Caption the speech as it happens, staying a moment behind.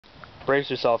brace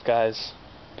yourself, guys,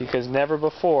 because never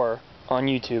before on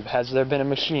YouTube has there been a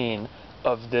machine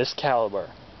of this caliber.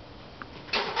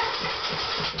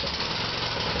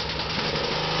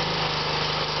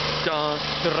 Bam!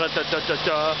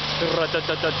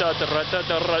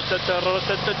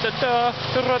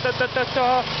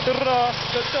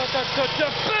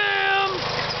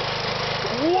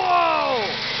 Whoa!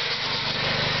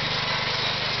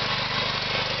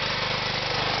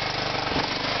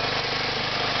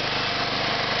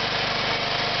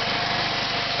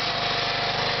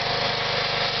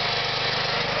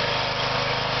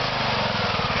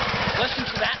 Listen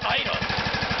to that item.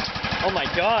 Oh my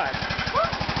God.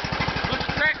 Let's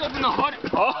crack open the hood.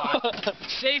 Oh.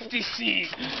 Safety seat.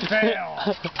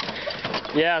 Bam.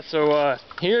 Yeah, so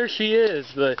here she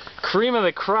is, the cream of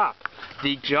the crop,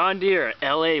 the John Deere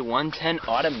LA110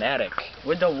 automatic.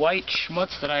 With the white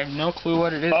schmutz that I have no clue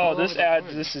what it is. Oh, this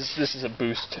is a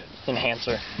boost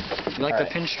enhancer. You like the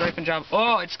pinstriping job?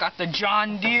 Oh, it's got the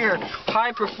John Deere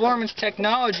high performance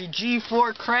technology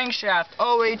G4 crankshaft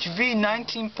OHV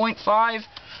 19.5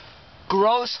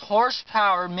 gross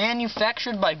horsepower,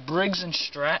 manufactured by Briggs &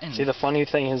 Stratton. See, the funny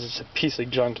thing is it's a piece of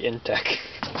junk Intech.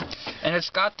 And it's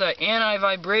got the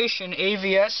anti-vibration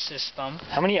AVS system.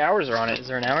 How many hours are on it? Is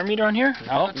there an hour meter on here?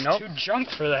 No, it's too junk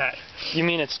for that. You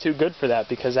mean it's too good for that,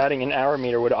 because adding an hour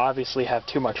meter would obviously have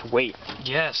too much weight.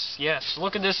 Yes, yes.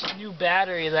 Look at this new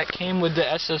battery that came with the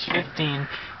SS15,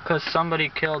 because somebody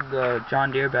killed the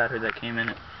John Deere battery that came in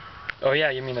it. Oh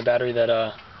yeah, you mean the battery that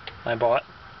I bought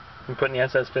and put in the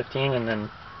SS15 and then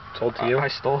sold to you? I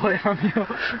stole it from you.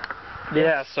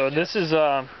 Yeah, so this is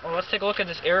Well, let's take a look at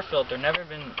this air filter. Never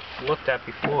been looked at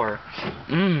before.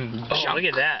 Oh, look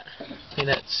at that. Look at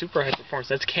that super high performance.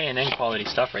 That's K&N quality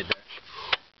stuff right there.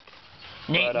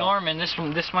 Nate But, Norman, this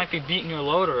might be beating your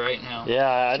loader right now. Yeah,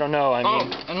 I don't know. I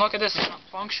mean, and look at this. It's got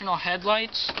functional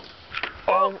headlights.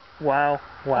 oh, wow.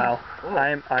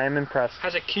 I am impressed.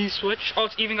 Has a key switch. Oh,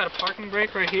 it's even got a parking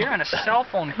brake right here and a cell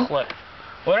phone clip.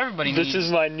 What everybody needs. This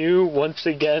is my new, once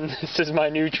again, this is my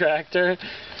new tractor.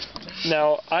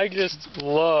 Now, I just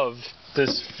love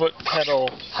this foot pedal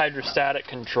hydrostatic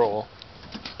control.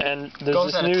 And there's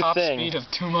Goes this at new a top thing. speed of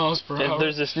 2 miles per hour. And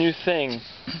there's this new thing.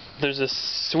 There's a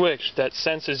switch that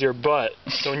senses your butt.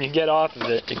 So when you get off of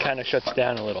it, it kind of shuts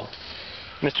down a little.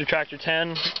 Mr. Tractor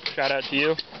 10, shout out to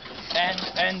you.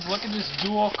 And look at this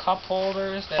dual cup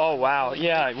holders. Oh wow,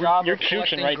 yeah, you're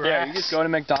chooching right there. You just go to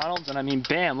McDonald's and I mean,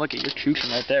 bam, look at you're chooching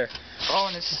right there. Oh,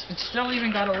 and it's still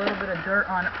even got a little bit of dirt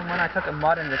on it from when I took a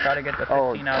mudding to try to get the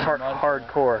 15 out of the mud.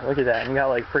 Hardcore. Look at that. And you got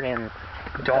like friggin'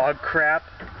 dog crap.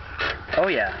 Oh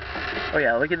yeah. Oh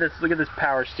yeah. Look at this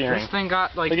power steering. This thing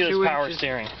got like look at 2 this power inches,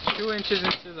 steering. 2 inches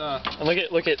into the. And look at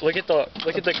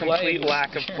the complete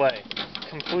lack of play.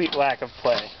 Complete lack of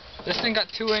play. This thing got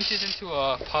 2 inches into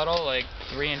a puddle, like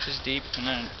 3 inches deep, and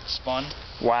then it spun.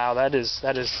 Wow, that is.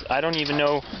 I don't even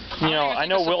know. You know, I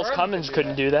know Wills Cummins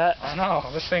couldn't do that. I know.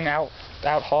 This thing out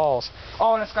hauls.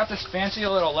 Oh, and it's got this fancy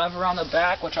little lever on the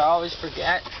back, which I always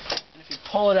forget. And if you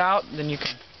pull it out, then you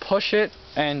can push it,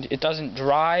 and it doesn't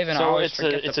drive. And so I always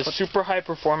forget it's a super high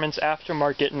performance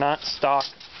aftermarket, not stock,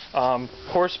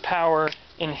 horsepower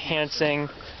enhancing,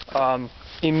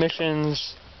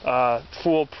 emissions,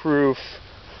 foolproof.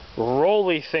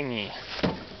 Rolly thingy.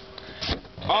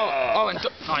 Oh, and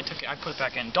I took it. I put it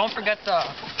back in. Don't forget the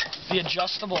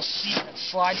adjustable seat that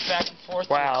slides back and forth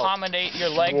to accommodate your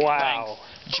leg length.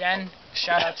 Jen,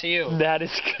 shout out to you. That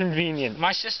is convenient.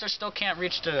 My sister still can't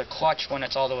reach the clutch when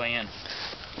it's all the way in.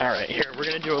 All right, here we're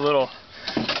gonna do a little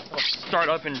start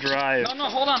up and drive. No,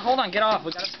 hold on, get off.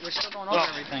 We're still going over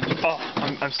everything. Oh,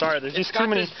 I'm sorry. There's just too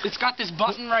many. It's got this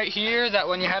button right here that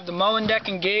when you have the mowing deck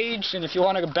engaged, and if you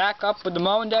want to back up with the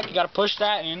mowing deck, you got to push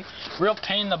that in. Real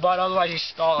pain in the butt, otherwise you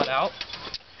stall it out.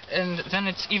 And then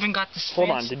it's even got this.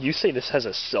 Hold on, did you say this has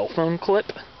a cell phone clip?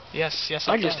 Yes.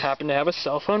 I just happen to have a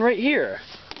cell phone right here.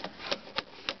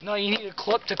 No, you need a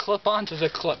clip to clip onto the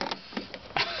clip.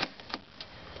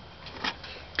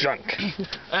 Junk.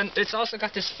 And it's also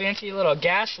got this fancy little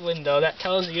gas window that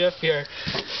tells you if you're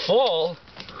full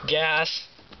gas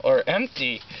or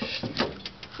empty.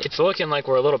 It's looking like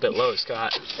we're a little bit low,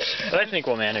 Scott. But I think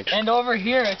we'll manage. And over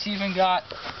here it's even got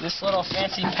this little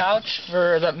fancy pouch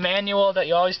for the manual that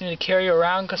you always need to carry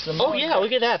around because the oh yeah,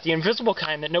 look at that. The invisible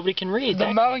kind that nobody can read.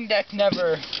 The mowing deck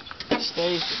never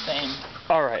stays the same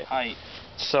height.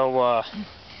 So,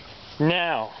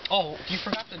 now. Oh, you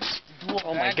forgot the dual bagger.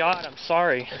 Oh my god, I'm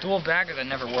sorry. The dual bagger that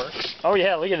never works. Oh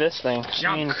yeah, look at this thing.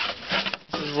 Junk. I mean,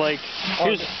 this is like,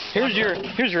 here's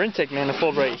your intake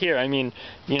manifold right here. I mean,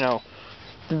 you know,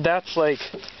 That's like...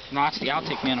 No, that's the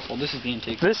outtake manifold. This is the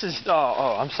intake. This is...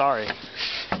 Oh, I'm sorry.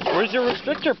 Where's your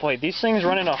restrictor plate? These things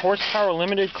run in a horsepower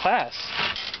limited class.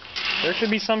 There should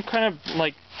be some kind of,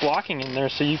 like, blocking in there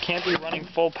so you can't be running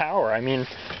full power. I mean,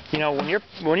 you know, when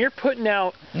you're putting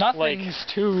out... Nothing's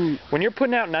too... When you're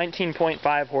putting out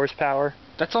 19.5 horsepower...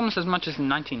 That's almost as much as the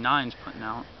 99's putting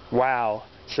out. Wow.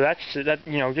 So that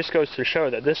you know, just goes to show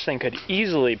that this thing could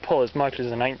easily pull as much as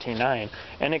a 19.9,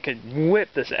 and it could whip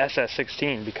this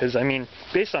SS16 because, I mean,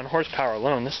 based on horsepower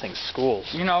alone, this thing schools.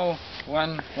 You know,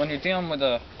 when you're dealing with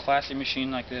a classy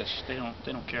machine like this, they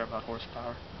don't care about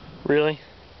horsepower. Really?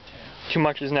 Yeah. Too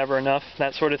much is never enough,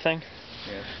 that sort of thing?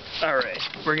 Yeah. All right,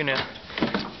 we're gonna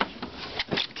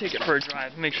take it for a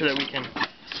drive, make sure that we can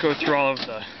go through all of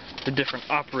the different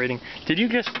operating. Did you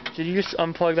just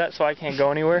unplug that so I can't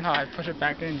go anywhere? No, I put it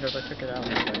back in because I took it out.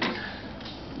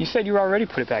 You said you already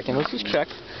put it back in. Let's just check.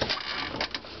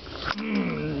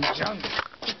 Junk.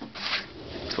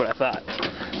 That's what I thought.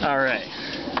 All right.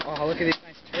 Oh, look at these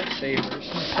nice turf savers.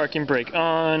 Parking brake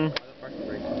on. Parking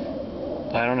brake.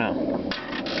 I don't know.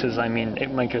 Because, I mean,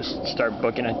 it might just start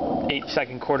booking an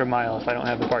 8-second quarter mile if I don't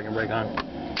have the parking brake on.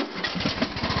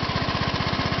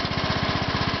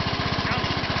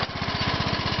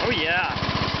 Oh yeah.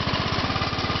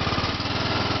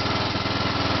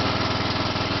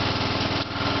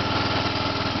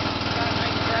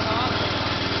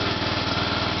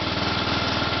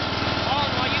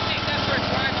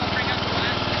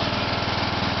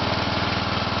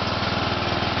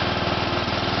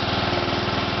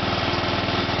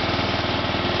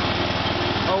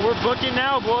 Oh, we're booking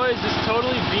now, boys. This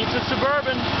totally beats a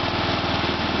Suburban.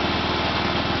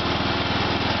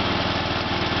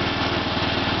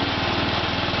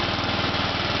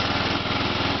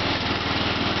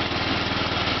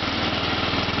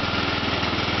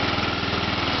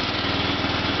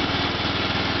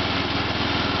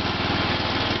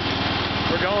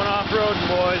 We're going off-road,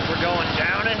 boys. We're going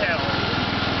down a hill.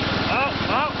 Oh,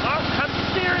 cut the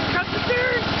steering, cut the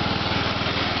steering!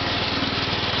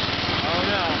 Oh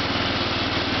no.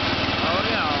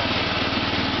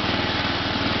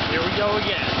 Here we go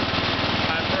again.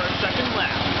 Time for our second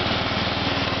lap.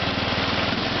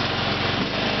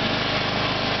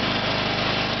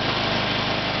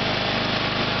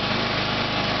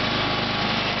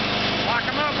 Lock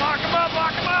him up, lock him up,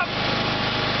 lock him up!